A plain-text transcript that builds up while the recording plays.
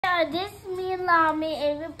this is me and Lami,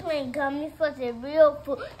 and we're playing Gummy versus real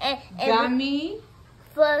food. And Gummy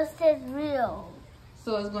versus real.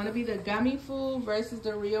 So it's going to be the gummy food versus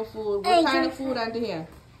the real food. What kind of food under here?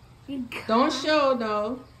 Don't show,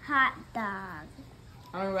 no. Hot dog.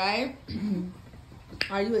 All right.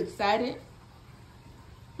 Are you excited?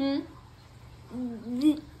 Do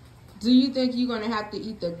you think you're going to have to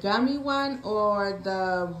eat the gummy one or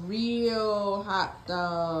the real hot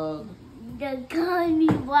dog? The gummy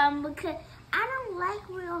one, because I don't like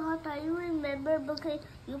real hot dog. You remember, because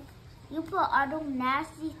you put all those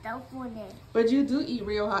nasty stuff on it. But you do eat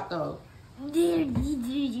real hot dog.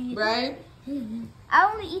 Right?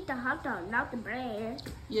 I only eat the hot dog, not the bread.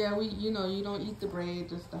 Yeah, you don't eat the bread,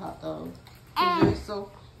 just the hot dog. You're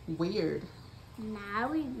so weird. Now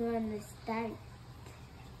we're gonna start.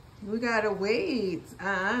 We gotta wait.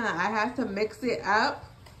 I have to mix it up.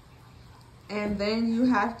 And then you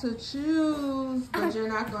have to choose. But you're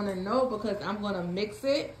not gonna know because I'm gonna mix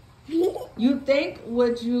it. You think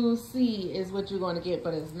what you see is what you're going to get,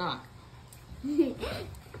 but it's not. You're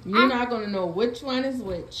not going to know which one is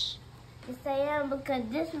which. Yes, I am, because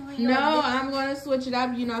this is real. No, I'm going to switch it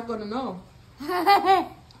up. You're not going to know.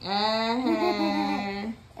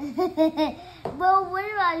 Well, what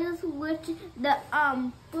if you switch the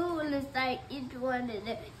food inside each one, and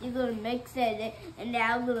then you're going to mix it, and then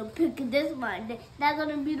I'm going to pick this one. That's going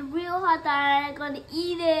to be the real hot dog, and I'm going to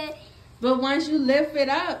eat it. But once you lift it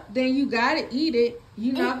up, then you got to eat it.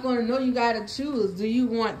 You're not going to know. You got to choose. Do you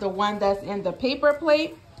want the one that's in the paper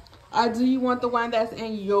plate? Or do you want the one that's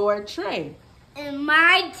in your tray? In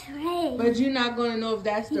my tray. But you're not going to know if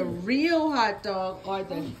that's the real hot dog or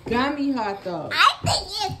the gummy hot dog. I think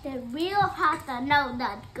it's the real hot dog. No,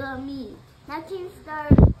 not gummy. Now can you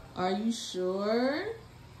start? Are you sure?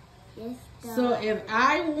 Yes, sir. So if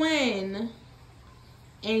I win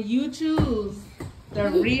and you choose the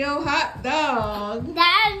real hot dog,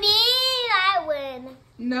 that means I win.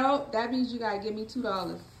 No, that means you gotta give me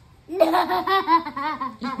 $2. And then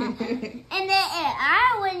if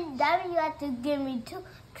I win, that means you have to give me $3.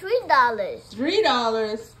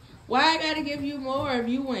 $3? Why I gotta give you more if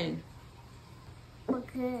you win?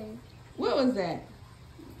 Okay. What was that?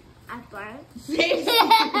 I burnt.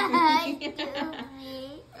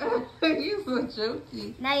 You so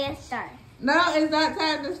jokey. Now you start. No, it's not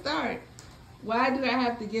time to start. Why do I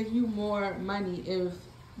have to give you more money if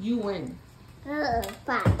you win?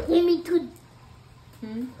 Fine. Give me $2.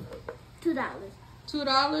 $2.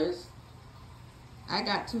 $2? I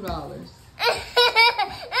got $2.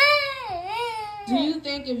 Do you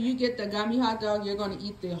think if you get the gummy hot dog, you're going to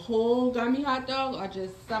eat the whole gummy hot dog or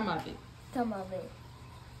just some of it? Some of it.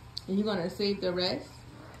 And you're going to save the rest?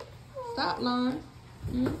 Stop lying.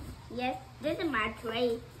 Yes, this is my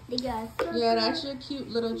tray. Yeah, that's your cute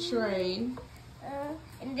little tray.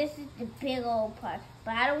 And this is the big old part.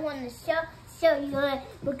 But I don't want to show you it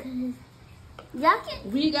because y'all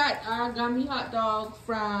can. We got our gummy hot dog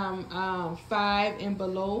from 5 and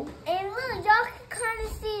below. And look, y'all can kind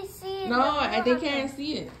of see it. No, they can't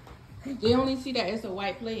see it. They only see that it's a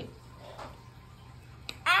white plate.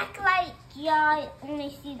 Act like y'all only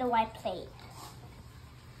see the white plate.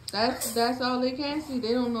 That's all they can see.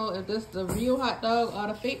 They don't know if this the real hot dog or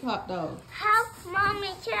the fake hot dog. How, Mommy,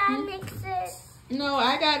 can I mix it? No,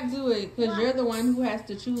 I got to do it because you're the one who has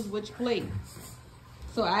to choose which plate.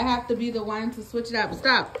 So I have to be the one to switch it up.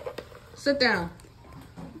 Stop. Sit down.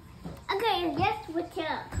 Okay, let's switch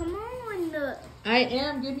it up. Come on, look. I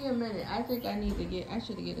am. Give me a minute. I think I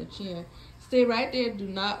should get a chair. Stay right there. Do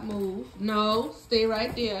not move. No, stay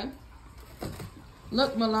right there.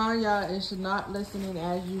 Look, Melania is not listening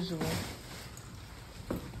as usual.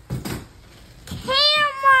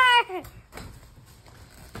 Hammer!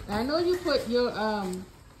 I know you put your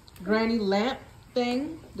granny lamp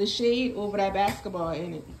thing, the shade over that basketball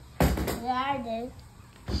in it. Yeah, I did.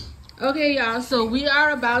 Okay, y'all, so we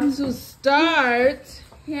are about to start.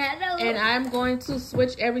 Yeah, And I'm going to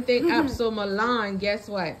switch everything up. So, Milan, guess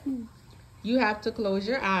what? You have to close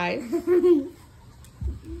your eyes.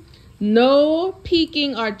 No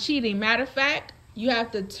peeking or cheating. Matter of fact, you have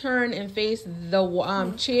to turn and face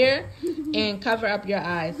the chair and cover up your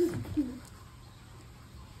eyes.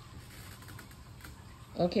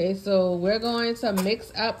 Okay, so we're going to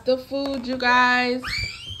mix up the food, you guys.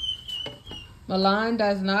 Milan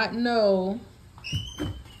does not know.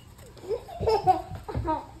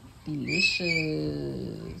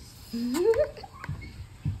 Delicious.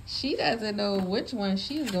 She doesn't know which one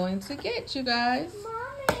she's going to get, you guys.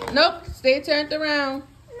 Mommy. Nope, stay turned around.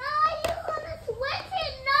 No, you're going to switch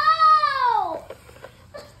it. No.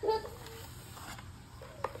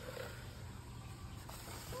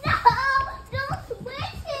 No, don't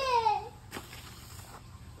switch it.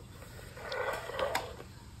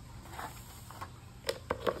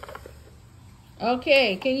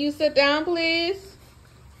 Okay, can you sit down, please?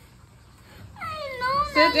 I know.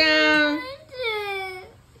 Sit down.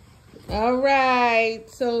 All right,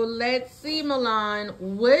 so let's see, Milan.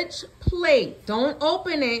 Which plate? Don't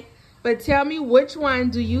open it, but tell me which one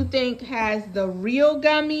do you think has the real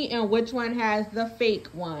gummy and which one has the fake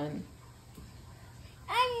one?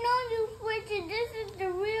 I know you switched it. This is the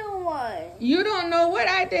real one. You don't know what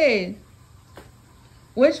I did.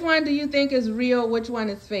 Which one do you think is real? Which one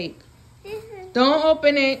is fake? Don't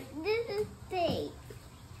open it. This is fake.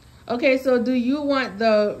 Okay, so do you want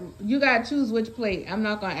you gotta choose which plate. I'm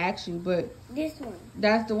not gonna ask you, but this one.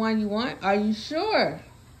 That's the one you want? Are you sure?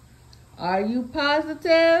 Are you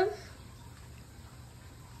positive?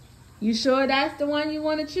 You sure that's the one you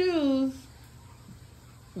want to choose?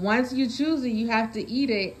 Once you choose it, you have to eat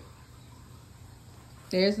it.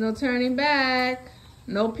 There's no turning back.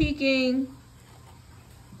 No peeking.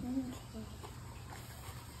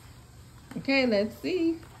 Okay, let's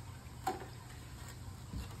see.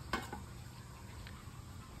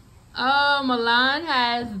 Oh, Milan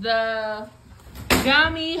has the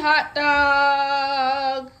Gummy hot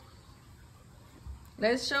dog.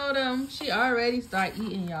 Let's show them. She already started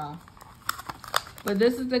eating, y'all. But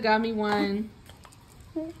this is the Gummy one.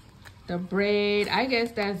 The bread. I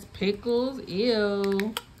guess that's pickles.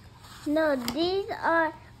 Ew. No, these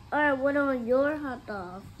are what on your hot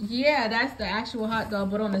dog. Yeah, that's the actual hot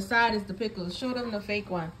dog, but on the side is the pickles. Show them the fake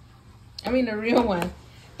one. I mean the real one.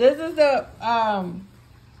 This is the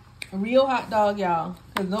real hot dog, y'all,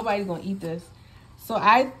 because nobody's gonna eat this. So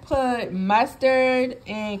I put mustard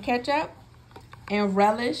and ketchup and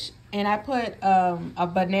relish, and I put a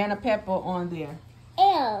banana pepper on there.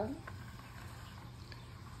 Ew.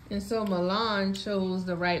 And so Milan chose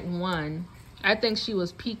the right one. I think she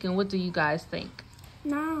was peeking. What do you guys think?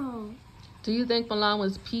 No. Do you think Milan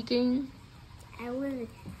was peeking? I was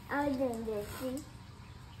doing this, see?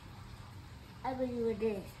 I was doing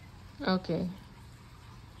this. Okay.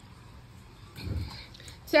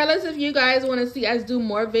 Tell us if you guys want to see us do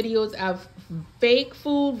more videos of fake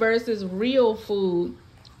food versus real food.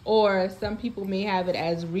 Or some people may have it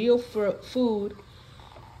as real food,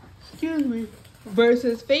 excuse me,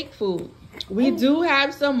 versus fake food. We do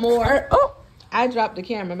have some more. Oh, I dropped the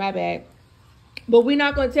camera, my bad. But we're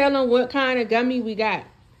not going to tell them what kind of gummy we got.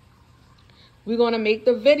 We're going to make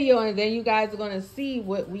the video and then you guys are going to see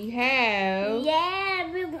what we have. Yeah,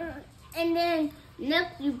 and then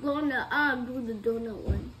next you're going to do the donut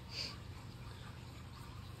one.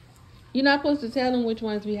 You're not supposed to tell them which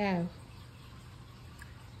ones we have.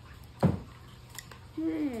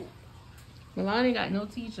 Melanie got no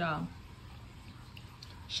teeth, y'all.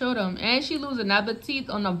 Show them. And she lose another teeth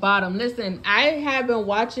on the bottom. Listen, I have been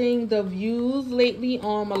watching the views lately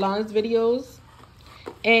on Milan's videos.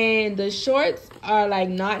 And the shorts are like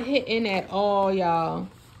not hitting at all, y'all.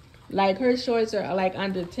 Like her shorts are like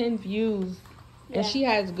under 10 views. Yeah. And she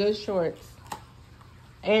has good shorts.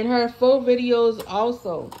 And her full videos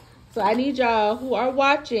also. So I need y'all who are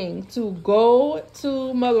watching to go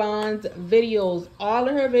to Milan's videos. All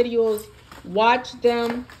of her videos. Watch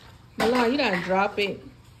them. Milan, you gotta drop it.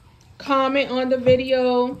 Comment on the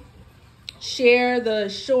video. Share the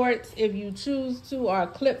shorts if you choose to, or a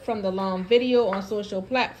clip from the long video on social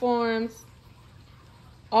platforms.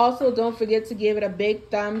 Also, don't forget to give it a big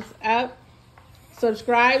thumbs up.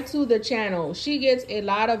 Subscribe to the channel. She gets a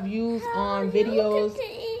lot of views on videos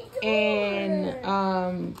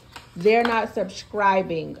and they're not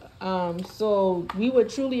subscribing. So we would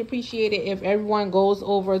truly appreciate it if everyone goes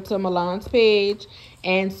over to Milan's page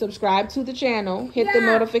and subscribe to the channel. Hit the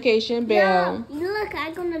notification bell. Look,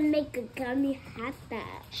 I'm gonna make a gummy hot dog.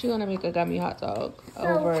 She's gonna make a gummy hot dog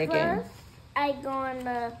First, again. I'm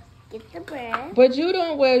gonna get the bread. But you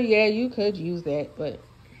don't, well, yeah, you could use that, but.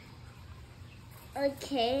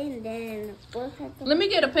 Okay, and then let me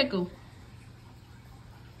get a pickle.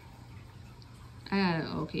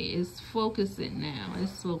 Okay, it's focusing now.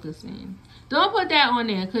 It's focusing. Don't put that on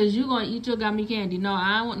there because you're going to eat your gummy candy. No,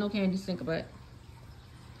 I don't want no candy stinker butt.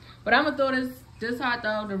 But I'm going to throw this hot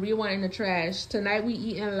dog, the real one, in the trash. Tonight we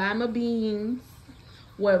eating lima beans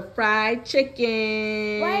with fried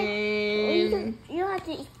chicken. What? You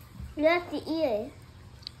have to eat it.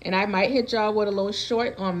 And I might hit y'all with a little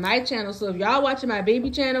short on my channel. So if y'all watching my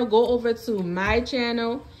baby channel, go over to my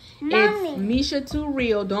channel. Mommy. It's Misha Too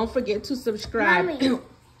Real. Don't forget to subscribe.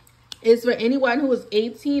 It's for anyone who is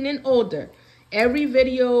 18 and older. Every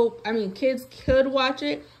video, I mean, kids could watch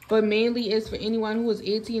it, but mainly it's for anyone who is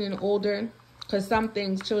 18 and older, because some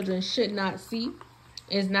things children should not see.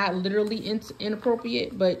 It's not literally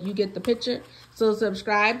inappropriate, but you get the picture. So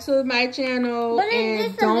subscribe to my channel. But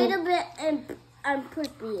it's just a little bit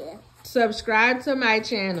inappropriate. subscribe to my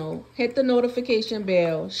channel, hit the notification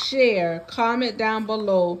bell, share, comment down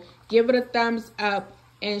below, give it a thumbs up,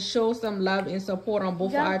 and show some love and support on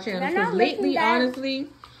both of our channels. Because lately, honestly,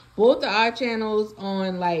 both of our channels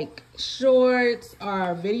on like shorts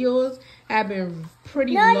or videos have been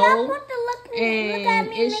pretty low, and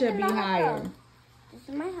it should be higher.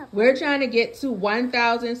 We're trying to get to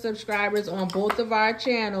 1,000 subscribers on both of our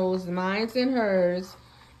channels, mine's and hers.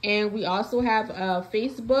 And we also have a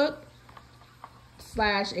Facebook /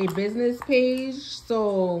 a business page.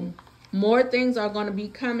 So more things are going to be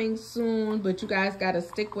coming soon, but you guys got to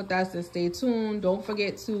stick with us and stay tuned. Don't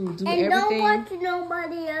forget to do everything. And don't watch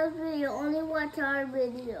nobody else's video, only watch our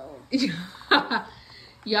video.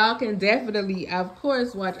 Y'all can definitely, of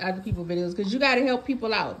course, watch other people's videos because you got to help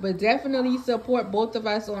people out. But definitely support both of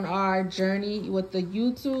us on our journey with the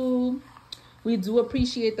YouTube. We do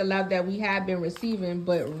appreciate the love that we have been receiving,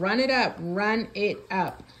 but run it up. Run it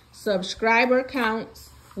up. Subscriber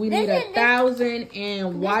counts. We need 1,000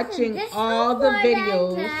 and watching all the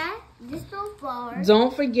videos.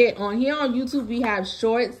 Don't forget, on here on YouTube, we have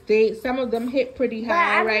shorts. Some of them hit pretty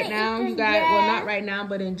high right now. You guys, well, not right now,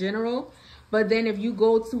 but in general. But then if you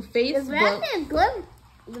go to Facebook,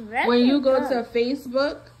 when you go to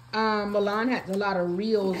Facebook, Milan has a lot of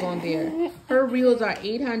reels on there. Her reels are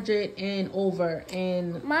 800 and over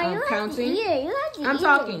and counting. I'm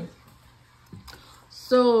talking.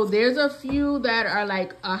 So there's a few that are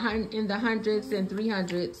like in the hundreds and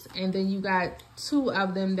 300s, and then you got 2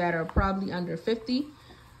 of them that are probably under 50.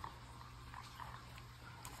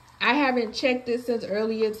 I haven't checked it since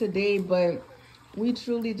earlier today, but we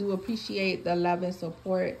truly do appreciate the love and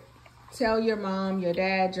support. Tell your mom, your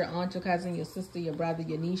dad, your aunt, your cousin, your sister, your brother,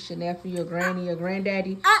 your niece, your nephew, your granny, your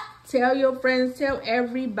granddaddy. Tell your friends, tell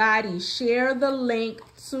everybody. Share the link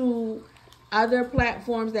to other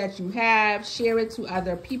platforms that you have. Share it to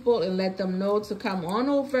other people and let them know to come on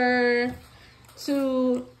over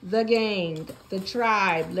to the gang, the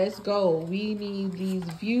tribe. Let's go. We need these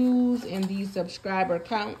views and these subscriber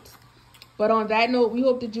counts. But on that note, we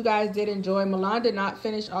hope that you guys did enjoy. Milan did not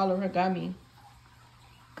finish all of her gummy.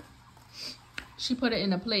 She put it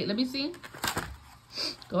in a plate. Let me see.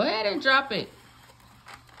 Go ahead and drop it.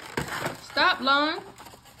 Stop, Lon.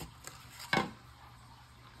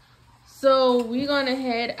 So we're going to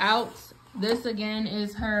head out. This again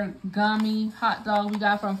is her gummy hot dog we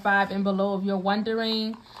got from 5 and Below. If you're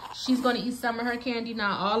wondering, she's going to eat some of her candy,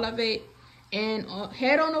 not all of it. And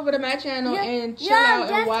head on over to my channel and chill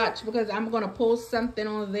out and watch, because I'm going to post something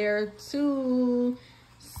on there too.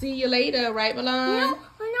 See you later, right, Milan? No.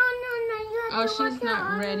 Oh, she's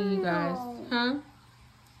not ready, you guys. Huh?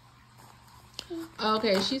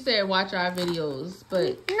 Okay, she said watch our videos,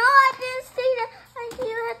 but... No, I didn't say that. I said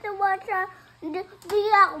you have to watch our...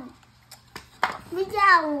 We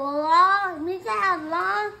got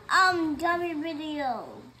long gummy video.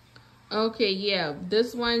 Okay, yeah.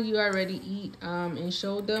 This one you already eat and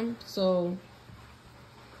showed them, so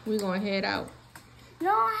we're going to head out.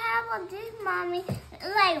 No, I have a this, Mommy.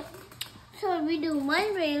 Like, so we do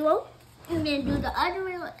one video, and then do the other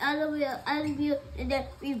video, and then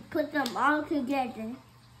we put them all together.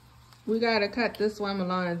 We got to cut this one,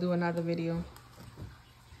 Milan, and do another video.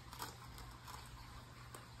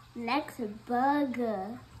 Next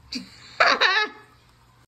burger.